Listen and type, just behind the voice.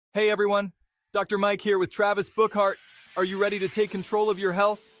Hey everyone, Dr. Mike here with Travis Bookhart. Are you ready to take control of your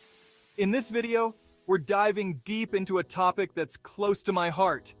health? In this video, we're diving deep into a topic that's close to my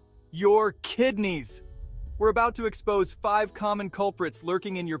heart, your kidneys. We're about to expose 5 common culprits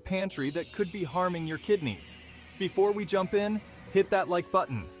lurking in your pantry that could be harming your kidneys. Before we jump in, hit that like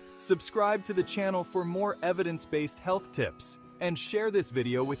button, subscribe to the channel for more evidence-based health tips, and share this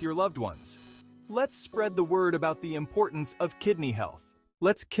video with your loved ones. Let's spread the word about the importance of kidney health.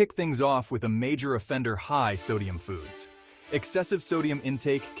 Let's kick things off with a major offender: high sodium foods. Excessive sodium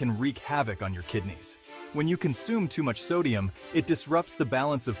intake can wreak havoc on your kidneys. When you consume too much sodium, it disrupts the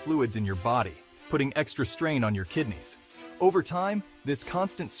balance of fluids in your body, putting extra strain on your kidneys. Over time, this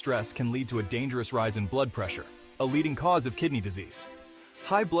constant stress can lead to a dangerous rise in blood pressure, a leading cause of kidney disease.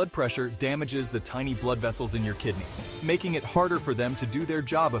 High blood pressure damages the tiny blood vessels in your kidneys, making it harder for them to do their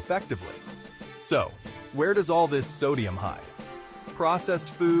job effectively. So, where does all this sodium hide? Processed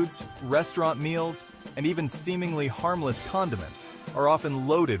foods, restaurant meals, and even seemingly harmless condiments are often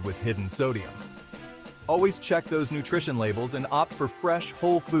loaded with hidden sodium. Always check those nutrition labels and opt for fresh,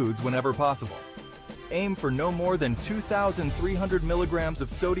 whole foods whenever possible. Aim for no more than 2,300 milligrams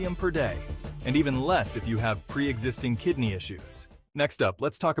of sodium per day, and even less if you have pre-existing kidney issues. Next up,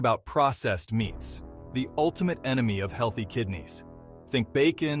 let's talk about processed meats, the ultimate enemy of healthy kidneys. Think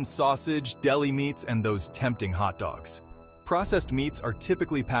bacon, sausage, deli meats, and those tempting hot dogs. Processed meats are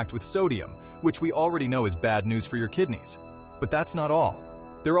typically packed with sodium, which we already know is bad news for your kidneys. But that's not all.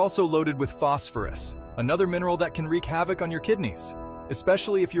 They're also loaded with phosphorus, another mineral that can wreak havoc on your kidneys,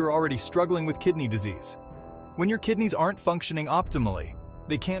 especially if you're already struggling with kidney disease. When your kidneys aren't functioning optimally,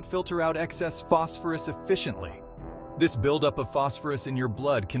 they can't filter out excess phosphorus efficiently. This buildup of phosphorus in your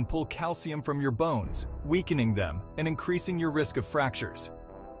blood can pull calcium from your bones, weakening them and increasing your risk of fractures.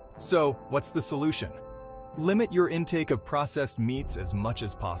 So, what's the solution? Limit your intake of processed meats as much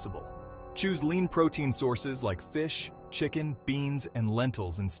as possible. Choose lean protein sources like fish, chicken, beans, and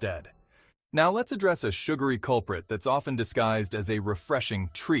lentils instead. Now let's address a sugary culprit that's often disguised as a refreshing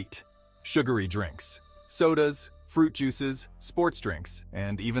treat: sugary drinks. Sodas, fruit juices, sports drinks,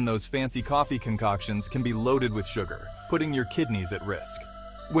 and even those fancy coffee concoctions can be loaded with sugar, putting your kidneys at risk.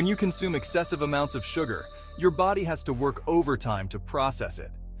 When you consume excessive amounts of sugar, your body has to work overtime to process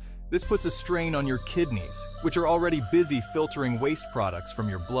it. This puts a strain on your kidneys, which are already busy filtering waste products from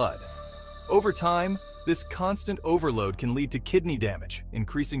your blood. Over time, this constant overload can lead to kidney damage,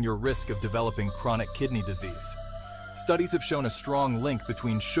 increasing your risk of developing chronic kidney disease. Studies have shown a strong link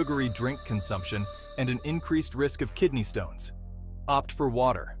between sugary drink consumption and an increased risk of kidney stones. Opt for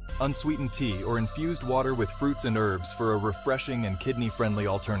water, unsweetened tea, or infused water with fruits and herbs for a refreshing and kidney-friendly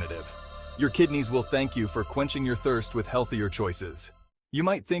alternative. Your kidneys will thank you for quenching your thirst with healthier choices. You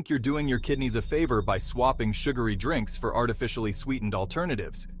might think you're doing your kidneys a favor by swapping sugary drinks for artificially sweetened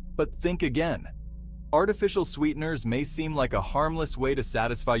alternatives, but think again. Artificial sweeteners may seem like a harmless way to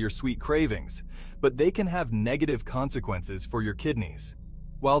satisfy your sweet cravings, but they can have negative consequences for your kidneys.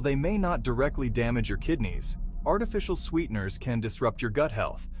 While they may not directly damage your kidneys, artificial sweeteners can disrupt your gut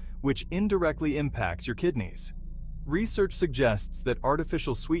health, which indirectly impacts your kidneys. Research suggests that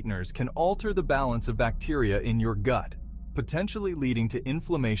artificial sweeteners can alter the balance of bacteria in your gut, potentially leading to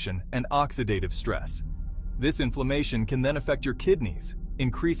inflammation and oxidative stress. This inflammation can then affect your kidneys,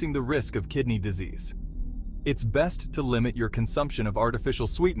 increasing the risk of kidney disease. It's best to limit your consumption of artificial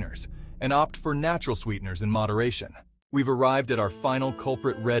sweeteners and opt for natural sweeteners in moderation. We've arrived at our final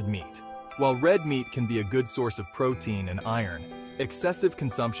culprit: red meat. While red meat can be a good source of protein and iron, excessive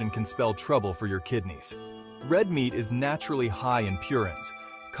consumption can spell trouble for your kidneys. Red meat is naturally high in purines,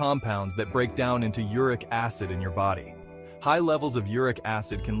 compounds that break down into uric acid in your body. High levels of uric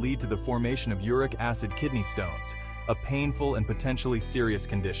acid can lead to the formation of uric acid kidney stones, a painful and potentially serious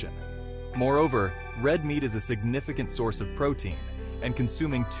condition. Moreover, red meat is a significant source of protein, and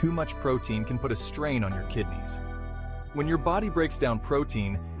consuming too much protein can put a strain on your kidneys. When your body breaks down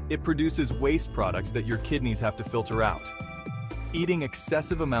protein, it produces waste products that your kidneys have to filter out. Eating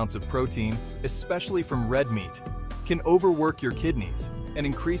excessive amounts of protein, especially from red meat, can overwork your kidneys and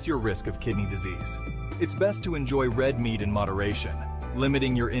increase your risk of kidney disease. It's best to enjoy red meat in moderation,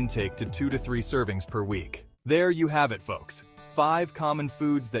 limiting your intake to 2 to 3 servings per week. There you have it, folks. 5 common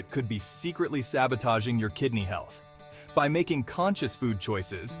foods that could be secretly sabotaging your kidney health. By making conscious food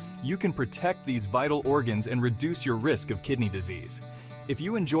choices, you can protect these vital organs and reduce your risk of kidney disease. If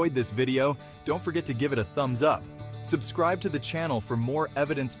you enjoyed this video, don't forget to give it a thumbs up. Subscribe to the channel for more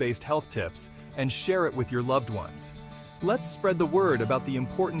evidence-based health tips and share it with your loved ones. Let's spread the word about the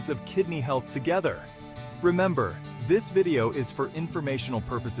importance of kidney health together. Remember, this video is for informational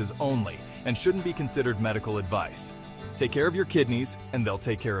purposes only and shouldn't be considered medical advice. Take care of your kidneys, and they'll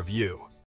take care of you.